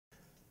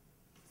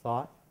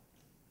Thought?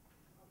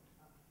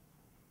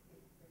 If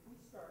we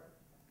start,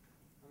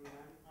 I mean,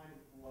 I'm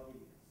loving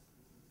this.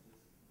 This is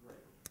just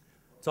great.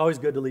 It's always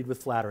good to lead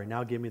with flattery.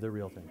 Now give me the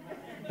real thing.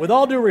 With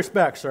all due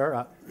respect,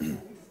 sir. We start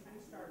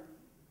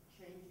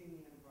changing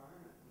the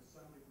environment to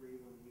some degree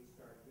when we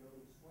start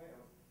building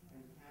swales and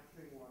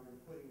capturing water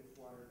and putting this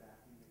water back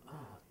in the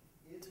ground.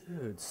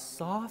 Dude,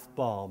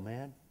 softball,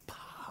 man.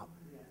 Pop.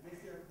 Yeah, is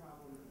there a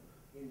problem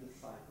in the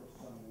cycle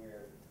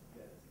somewhere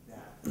that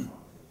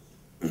causes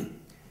a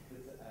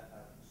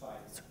cycle?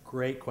 It's a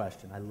great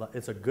question.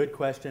 It's a good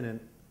question, and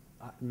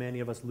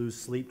many of us lose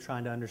sleep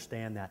trying to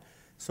understand that.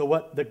 So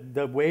what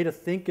the way to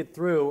think it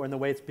through, and the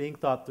way it's being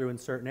thought through in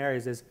certain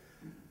areas, is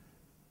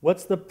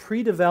what's the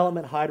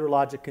pre-development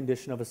hydrologic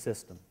condition of a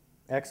system?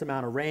 X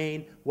amount of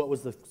rain, what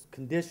was the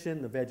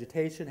condition, the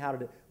vegetation,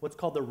 what's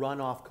called the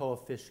runoff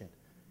coefficient.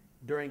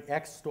 During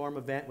X storm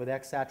event with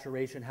X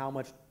saturation, how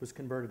much was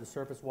converted to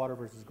surface water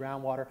versus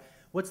groundwater?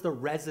 What's the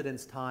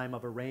residence time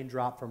of a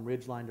raindrop from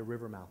ridgeline to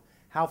river mouth?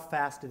 How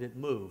fast did it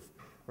move,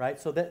 right?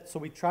 So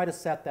we try to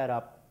set that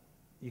up.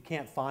 You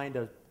can't find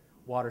a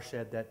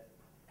watershed that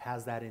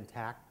has that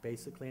intact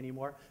basically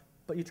anymore,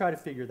 but you try to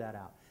figure that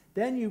out.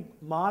 Then you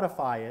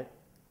modify it,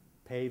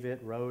 pave it,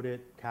 road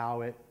it,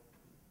 cow it,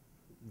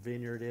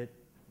 vineyard it,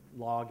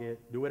 log it,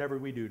 do whatever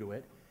we do to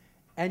it,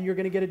 and you're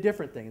going to get a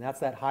different thing, and that's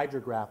that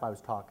hydrograph I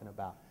was talking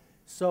about.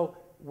 So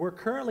we're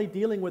currently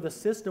dealing with a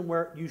system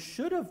where you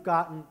should have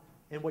gotten,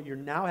 and what you're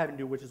now having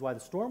to do, which is why the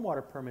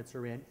stormwater permits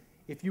are in,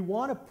 if you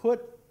want to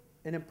put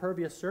an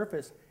impervious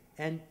surface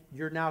and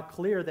you're now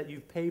clear that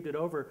you've paved it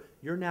over,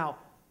 you're now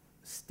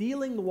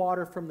stealing the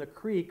water from the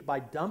creek by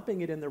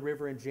dumping it in the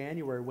river in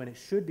January when it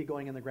should be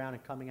going in the ground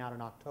and coming out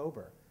in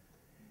October.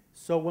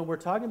 So when we're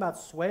talking about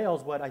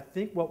swales,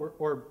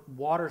 or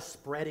water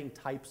spreading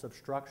types of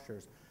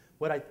structures,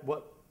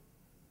 what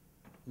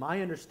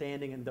my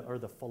understanding or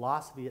the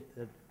philosophy,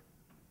 and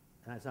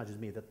it's not just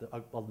me, that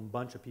a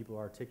bunch of people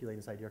are articulating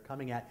this idea are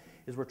coming at,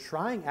 is we're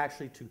trying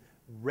actually to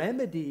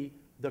remedy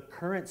the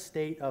current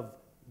state of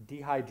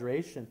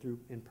dehydration through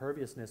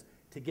imperviousness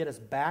to get us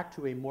back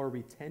to a more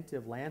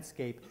retentive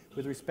landscape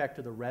with respect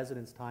to the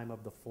residence time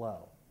of the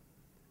flow.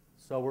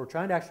 So we're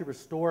trying to actually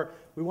restore,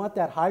 we want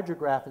that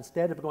hydrograph,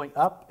 instead of going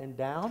up and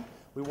down,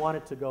 we want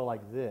it to go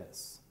like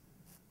this.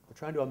 We're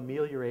trying to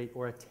ameliorate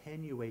or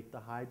attenuate the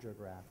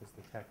hydrograph is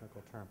the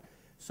technical term.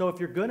 So if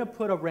you're going to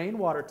put a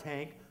rainwater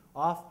tank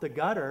off the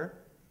gutter,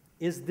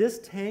 is this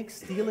tank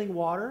stealing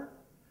water?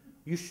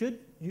 You should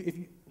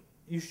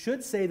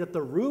say that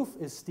the roof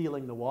is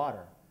stealing the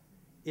water.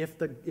 If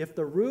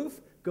the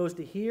roof goes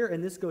to here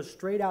and this goes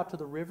straight out to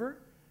the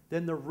river,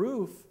 then the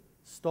roof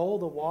stole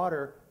the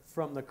water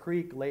from the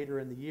creek later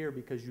in the year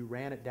because you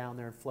ran it down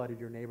there and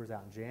flooded your neighbors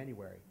out in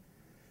January.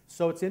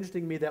 So it's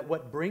interesting to me that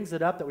what brings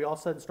it up that we all of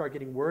a sudden start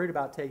getting worried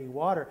about taking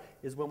water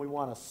is when we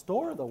want to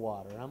store the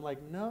water. And I'm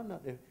like, no.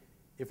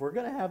 If we're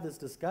going to have this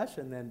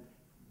discussion, then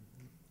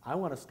I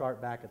want to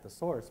start back at the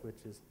source,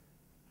 which is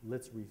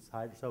let's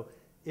rehydrate. So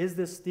is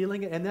this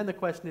stealing it? And then the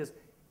question is,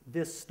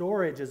 this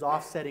storage is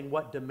offsetting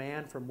what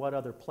demand from what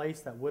other place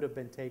that would have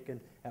been taken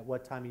at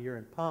what time of year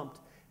and pumped.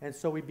 And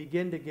so we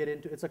begin to get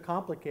into, it's a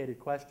complicated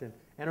question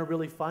and a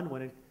really fun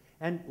one.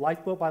 And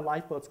lifeboat by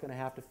lifeboat is going to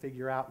have to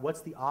figure out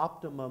what's the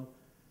optimum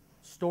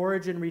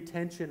storage and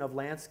retention of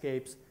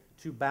landscapes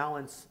to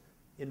balance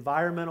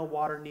environmental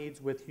water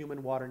needs with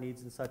human water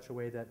needs in such a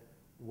way that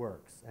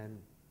works. And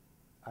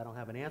I don't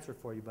have an answer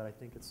for you, but I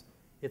think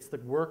it's the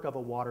work of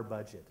a water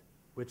budget,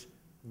 which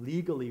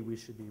legally we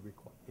should be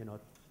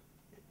required.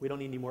 We don't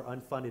need any more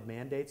unfunded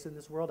mandates in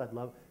this world.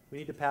 We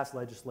need to pass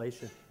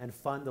legislation and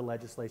fund the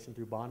legislation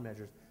through bond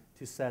measures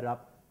to set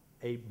up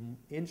a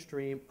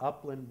in-stream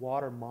upland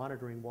water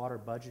monitoring, water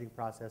budgeting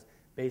process,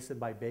 basin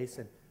by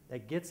basin,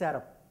 that gets at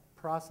a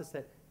process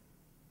that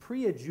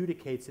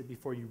pre-adjudicates it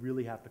before you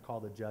really have to call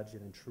the judge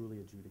in and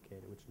truly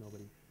adjudicate it, which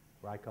nobody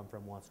where I come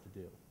from wants to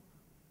do.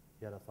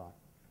 You had a thought?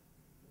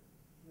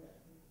 Yeah,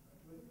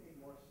 would it make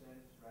more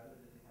sense rather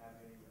than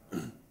having a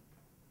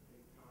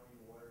county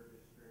water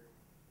district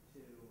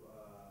to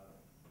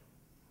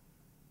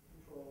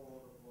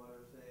control the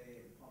water,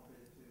 say, and pump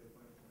it to a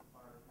bunch of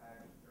fire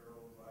packs,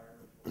 sterile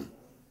environmental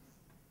homes,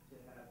 to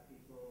have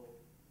people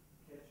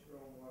catch their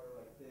own water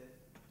like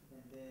this,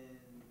 and then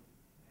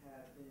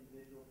have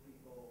individual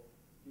people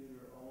do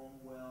their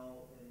own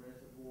well and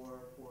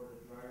reservoir for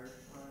the drier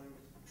times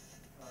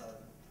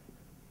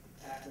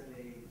after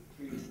they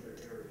treated their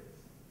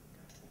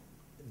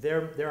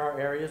areas? There are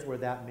areas where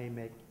that may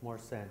make more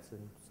sense.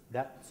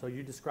 And so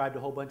you described a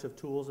whole bunch of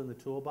tools in the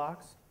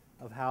toolbox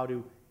of how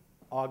to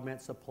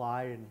augment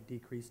supply and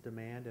decrease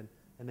demand,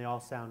 and they all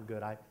sound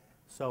good.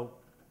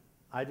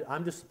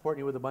 I'm just supporting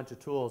you with a bunch of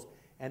tools,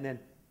 and then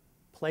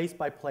place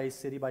by place,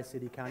 city by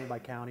city, county by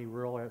county,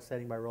 rural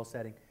setting by rural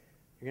setting,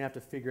 you're going to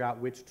have to figure out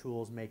which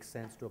tools make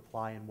sense to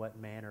apply in what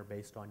manner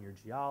based on your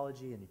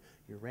geology and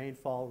your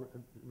rainfall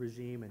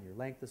regime and your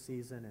length of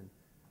season, and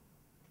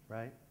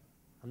right?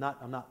 I'm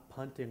not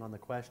punting on the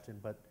question,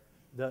 but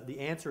the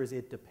answer is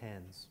it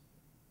depends,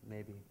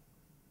 maybe,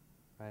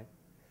 right?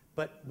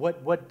 But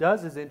what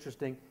does is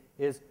interesting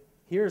is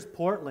here's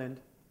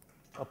Portland,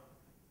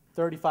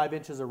 35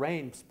 inches of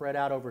rain spread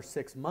out over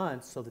 6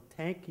 months, so the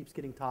tank keeps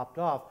getting topped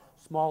off,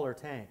 smaller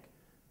tank.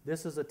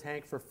 This is a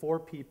tank for 4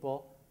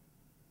 people,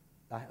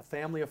 a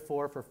family of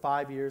 4 for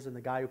 5 years, and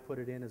the guy who put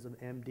it in is an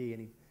MD,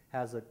 and he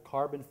has a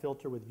carbon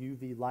filter with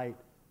UV light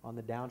on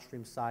the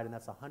downstream side, and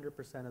that's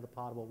 100% of the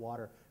potable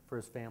water for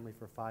his family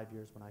for 5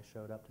 years when I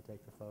showed up to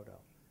take the photo.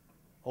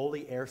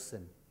 Ole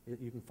Erson,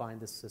 you can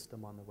find this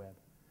system on the web.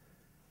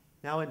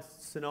 Now in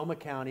Sonoma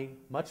County,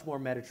 much more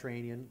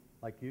Mediterranean,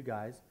 like you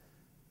guys,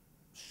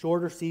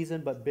 shorter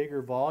season but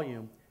bigger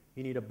volume,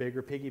 you need a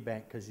bigger piggy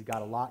bank because you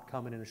got a lot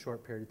coming in a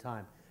short period of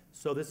time.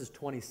 So this is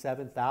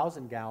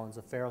 27,000 gallons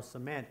of ferro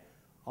cement,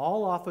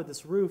 all off of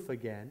this roof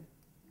again,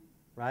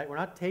 right? We're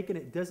not taking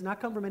it, does not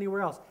come from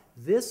anywhere else.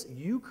 This,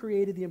 you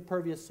created the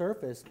impervious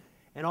surface,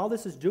 and all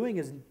this is doing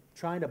is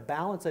trying to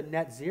balance a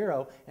net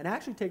zero and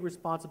actually take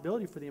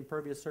responsibility for the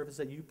impervious surface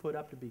that you put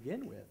up to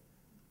begin with,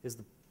 is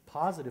the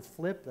positive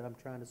flip that I'm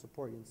trying to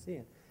support you in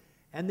seeing.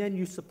 And then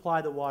you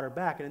supply the water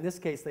back, and in this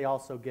case they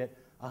also get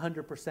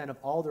 100% of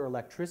all their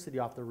electricity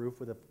off the roof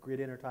with a grid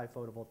intertie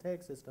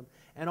photovoltaic system,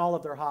 and all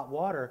of their hot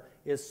water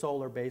is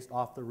solar based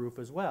off the roof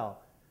as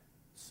well.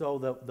 So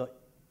the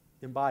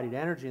embodied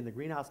energy and the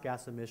greenhouse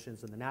gas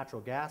emissions and the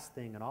natural gas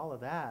thing and all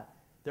of that,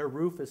 their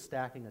roof is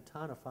stacking a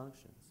ton of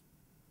functions.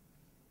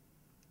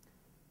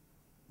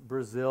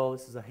 Brazil,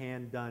 this is a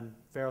hand-done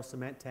ferro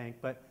cement tank,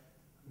 but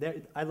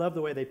I love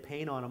the way they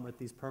paint on them with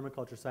these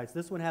permaculture sites.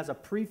 This one has a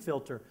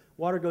pre-filter.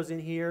 Water goes in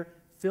here,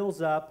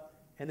 fills up,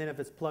 and then if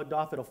it's plugged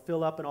off, it'll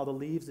fill up in all the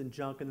leaves and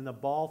junk, and then the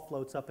ball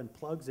floats up and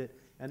plugs it,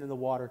 and then the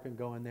water can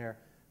go in there.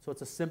 So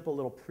it's a simple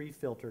little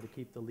pre-filter to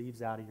keep the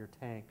leaves out of your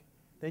tank.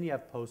 Then you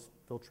have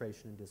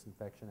post-filtration and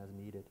disinfection as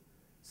needed.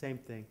 Same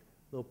thing,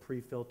 little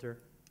pre-filter,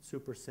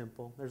 super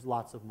simple. There's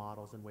lots of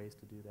models and ways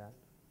to do that.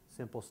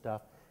 Simple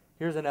stuff.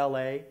 Here's in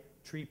LA,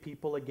 Tree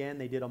People again.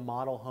 They did a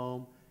model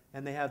home,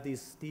 and they have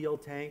these steel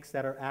tanks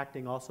that are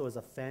acting also as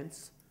a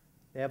fence.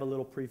 They have a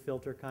little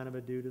pre-filter kind of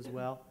a dude as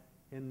well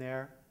in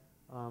there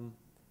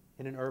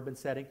in an urban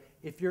setting.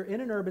 If you're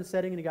in an urban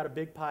setting and you got a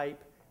big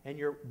pipe and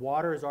your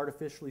water is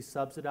artificially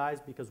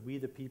subsidized because we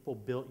the people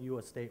built you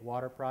a state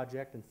water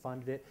project and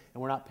funded it,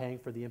 and we're not paying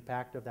for the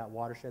impact of that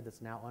watershed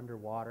that's now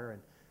underwater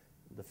and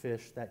the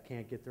fish that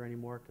can't get there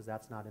anymore because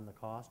that's not in the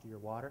cost of your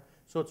water.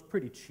 So it's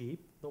pretty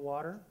cheap, the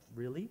water,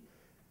 really.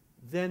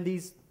 Then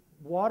these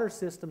water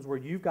systems where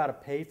you've got to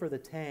pay for the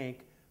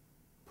tank,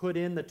 put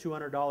in the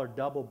 $200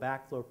 double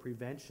backflow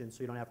prevention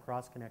so you don't have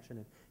cross-connection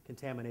and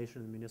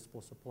contamination of the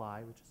municipal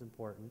supply, which is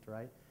important,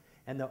 right?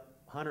 And the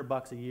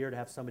 $100 a year to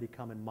have somebody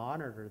come and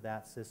monitor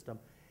that system.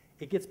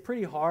 It gets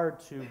pretty hard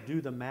to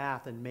do the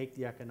math and make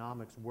the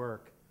economics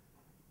work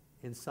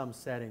in some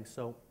settings.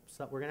 So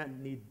we're going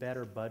to need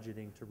better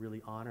budgeting to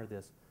really honor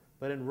this.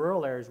 But in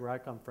rural areas where I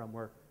come from,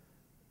 where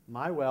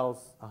my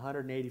well's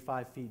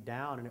 185 feet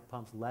down and it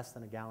pumps less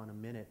than a gallon a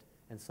minute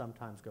and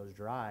sometimes goes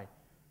dry,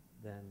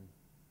 then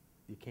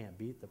you can't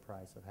beat the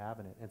price of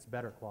having it. And it's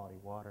better quality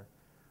water.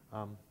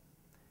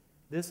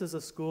 This is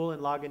a school in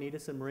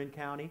Lagunitas in Marin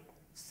County,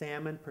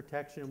 Salmon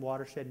Protection and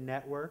Watershed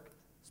Network,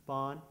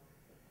 SPAWN.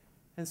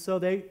 And so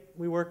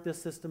we work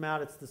this system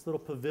out. It's this little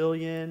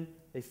pavilion.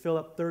 They fill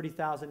up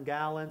 30,000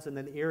 gallons and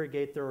then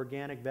irrigate their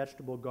organic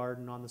vegetable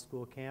garden on the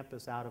school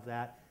campus out of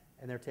that.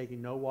 And they're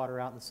taking no water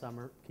out in the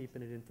summer,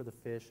 keeping it in for the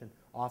fish, and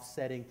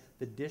offsetting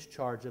the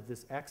discharge of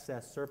this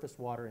excess surface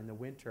water in the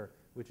winter,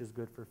 which is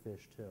good for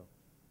fish too.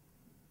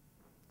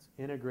 It's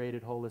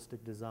integrated,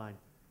 holistic design.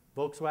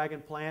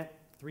 Volkswagen plant,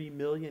 3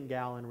 million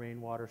gallon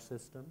rainwater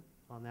system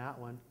on that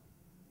one.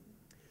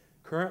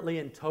 Currently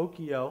in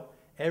Tokyo,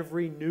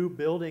 every new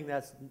building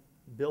that's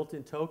built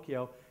in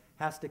Tokyo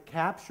has to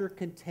capture,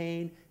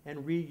 contain, and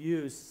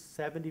reuse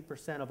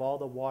 70% of all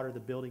the water the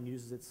building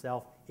uses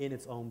itself in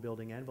its own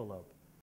building envelope.